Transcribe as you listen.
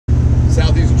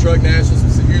Southeastern Truck Nationals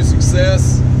was a huge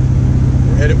success.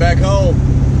 We're headed back home.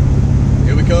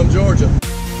 Here we come, Georgia.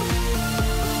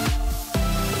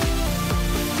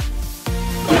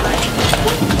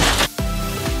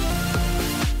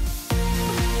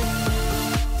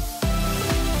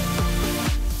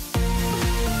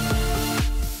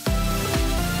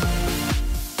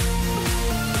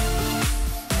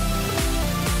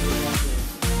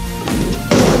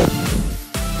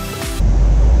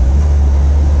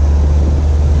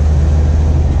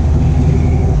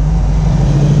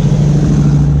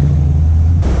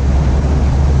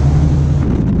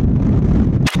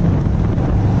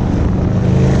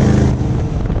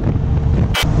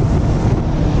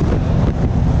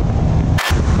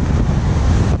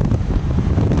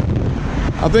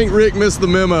 I think Rick missed the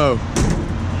memo.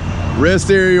 Rest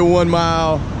area 1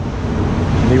 mile.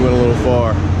 He went a little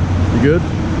far. You good?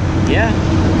 Yeah.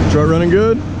 Truck running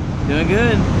good? Doing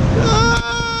good.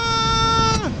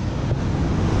 Ah!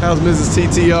 How's Mrs.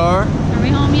 TTR? Are we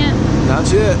home yet?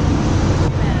 Not yet.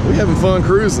 We're having fun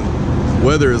cruising.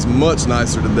 Weather is much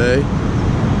nicer today.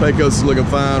 Pecos is looking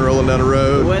fine, rolling down the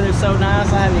road. The weather's so nice,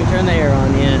 I haven't even turned the air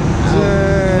on yet.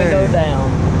 Window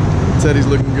down. Teddy's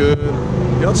looking good.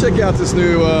 Y'all check out this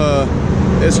new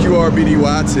SQR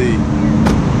BDYT.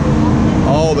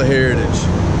 All the heritage.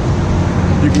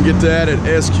 You can get that at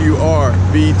sqrbdy.com.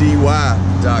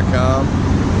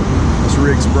 That's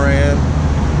Rick's brand.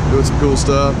 Doing some cool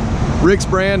stuff. Rick's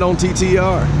brand on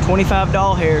TTR. 25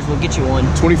 doll hairs will get you one.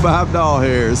 25 doll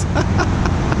hairs.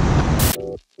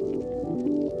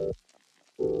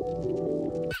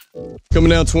 Coming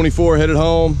down 24, headed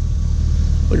home.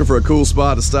 Looking for a cool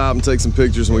spot to stop and take some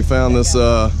pictures, and we found this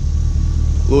little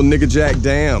Nickajack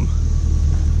Dam.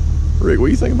 Rick, what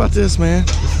do you think about this, man?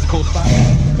 This is a cool spot.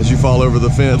 As you fall over the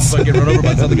fence. Like get run over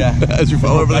by this other guy. As you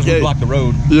fall over the gate. Block the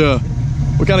road. Yeah.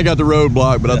 We kind of got the road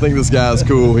blocked, but I think this guy's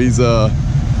cool. He's I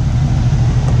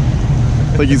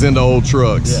think he's into old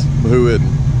trucks. Yeah. But who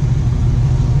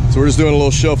isn't? So we're just doing a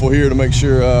little shuffle here to make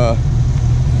sure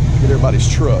get everybody's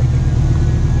truck.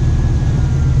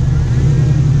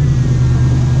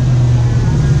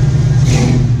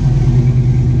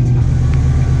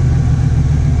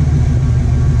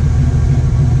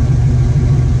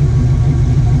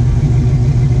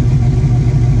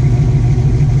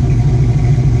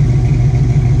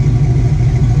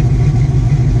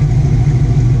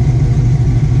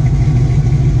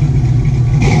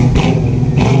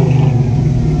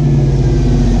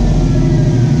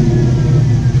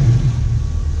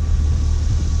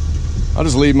 I'll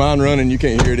just leave mine running. You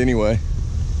can't hear it anyway.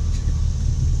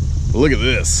 Look at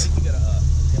this.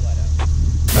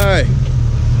 Hey,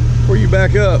 before you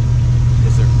back up,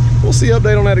 Yes, sir. we'll see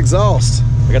update on that exhaust.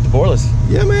 I got the boreless.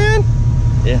 Yeah, man.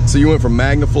 Yeah. So you went from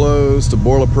MagnaFlows to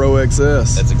Borla Pro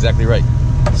XS. That's exactly right.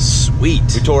 Sweet.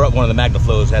 We tore up one of the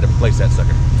MagnaFlows, had to replace that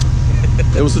sucker.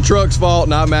 It was the truck's fault,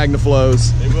 not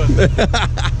MagnaFlows. It was.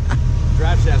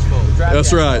 Drive shaft's fault.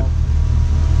 That's right.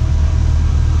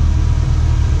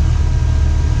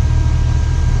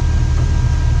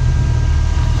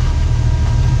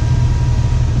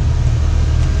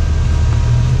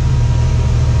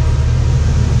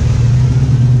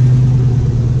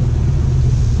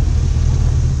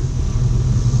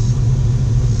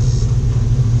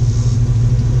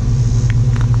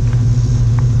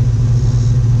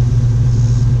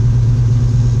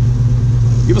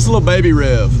 Give us a little baby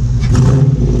rev.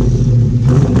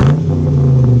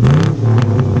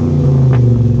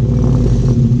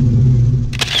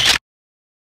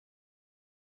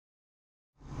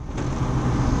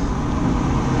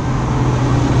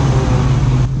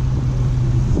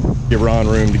 Give Ron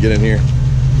room to get in here.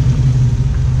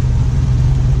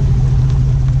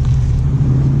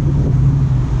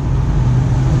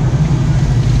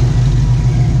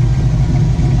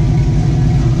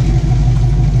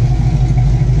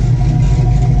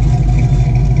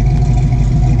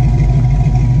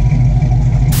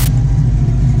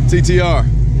 TTR.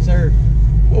 Yes, sir.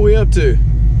 What we up to?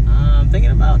 I'm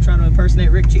thinking about trying to impersonate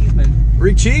Rick Cheeseman.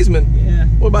 Rick Cheeseman? Yeah.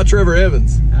 What about Trevor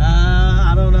Evans?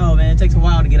 I don't know, man. It takes a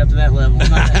while to get up to that level.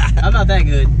 I'm not that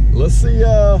good. Let's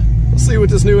see what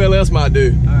this new LS might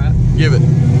do. All right. Give it.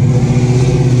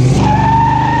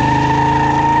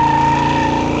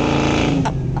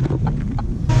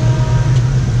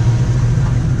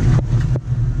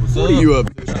 What are you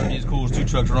up to? Trying to be as cool as two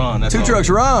trucks Ron. That's Two all. trucks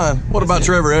Ron. What about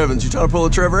Trevor Evans? You trying to pull a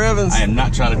Trevor Evans? I am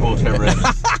not trying to pull Trevor Evans.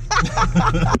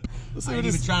 Let's see I what ain't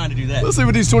even this, trying to do that. let's see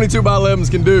what these 22 by 11s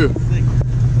can do.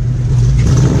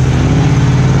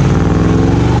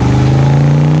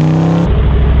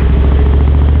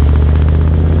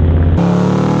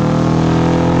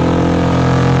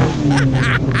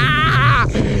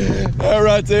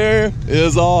 right there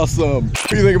is awesome. What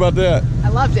do you think about that? I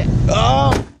loved it.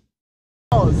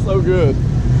 Oh, it's so good.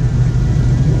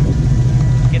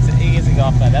 He gets a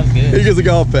golf bat. That was good. He gets a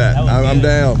golf bat. I'm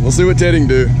down. We'll see what Teddy can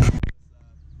do.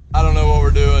 I don't know what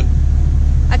we're doing.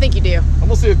 I think you do. I'm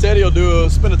gonna see if Teddy will do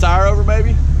spin a tire over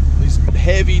maybe. These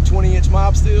heavy 20-inch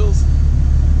mop steels.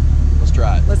 Let's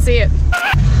try it. Let's see it.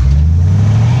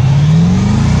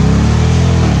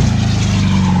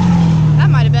 That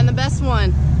might have been the best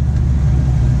one.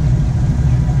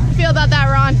 How you feel about that,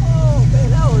 Ron? Oh man,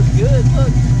 that was good.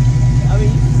 Look, I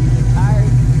mean, you can see the tire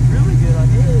really good on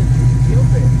his.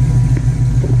 Killed it.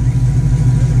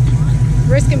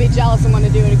 Rick's gonna be jealous and want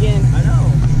to do it again. I know.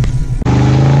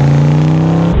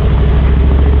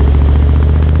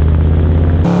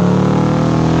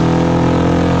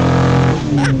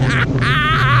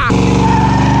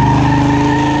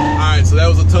 So that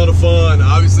was a ton of fun.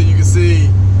 Obviously you can see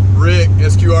Rick,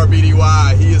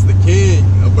 SQRBDY, he is the king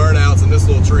of burnouts in this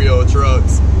little trio of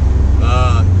trucks.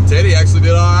 Teddy actually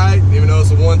did all right, even though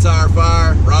it's a one tire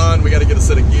fire. Ron, we got to get a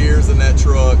set of gears in that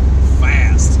truck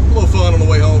fast. A little fun on the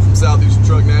way home from Southeastern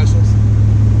Truck Nationals.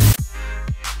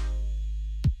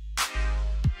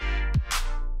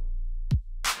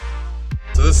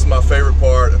 So this is my favorite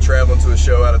part of traveling to a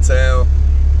show out of town,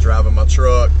 driving my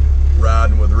truck,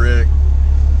 riding with Rick,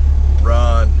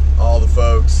 Ron, all the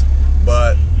folks,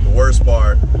 but the worst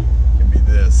part can be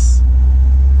this.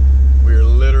 We are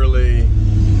literally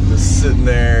just sitting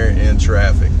there in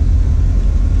traffic.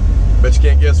 Bet you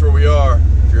can't guess where we are.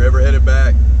 If you're ever headed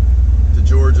back to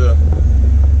Georgia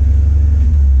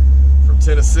from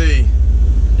Tennessee,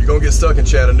 you're gonna get stuck in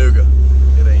Chattanooga.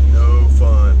 It ain't no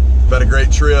fun. Been a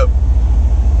great trip.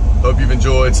 Hope you've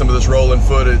enjoyed some of this rolling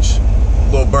footage,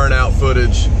 little burnout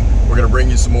footage. We're gonna bring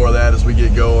you some more of that as we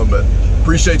get going, but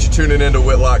appreciate you tuning into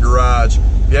Whitlock Garage.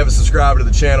 If you haven't subscribed to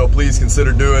the channel, please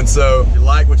consider doing so. If you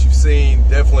like what you've seen,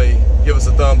 definitely give us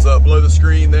a thumbs up below the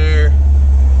screen there.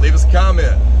 Leave us a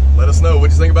comment. Let us know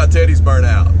what you think about Teddy's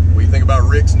burnout. What do you think about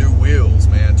Rick's new wheels,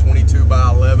 man?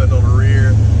 22x11 on the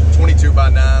rear,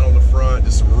 22x9 on the front.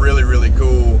 Just really, really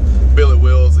cool billet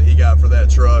wheels that he got for that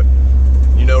truck.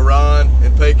 You know Ron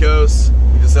and Pecos,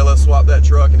 he just said let's swap that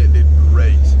truck and it did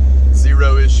great.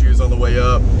 Zero issues on the way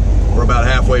up. We're about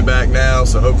halfway back now,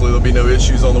 so hopefully there'll be no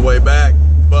issues on the way back.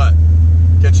 But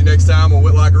catch you next time on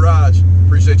Whitlock Garage.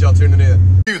 Appreciate y'all tuning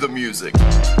in. Cue the music.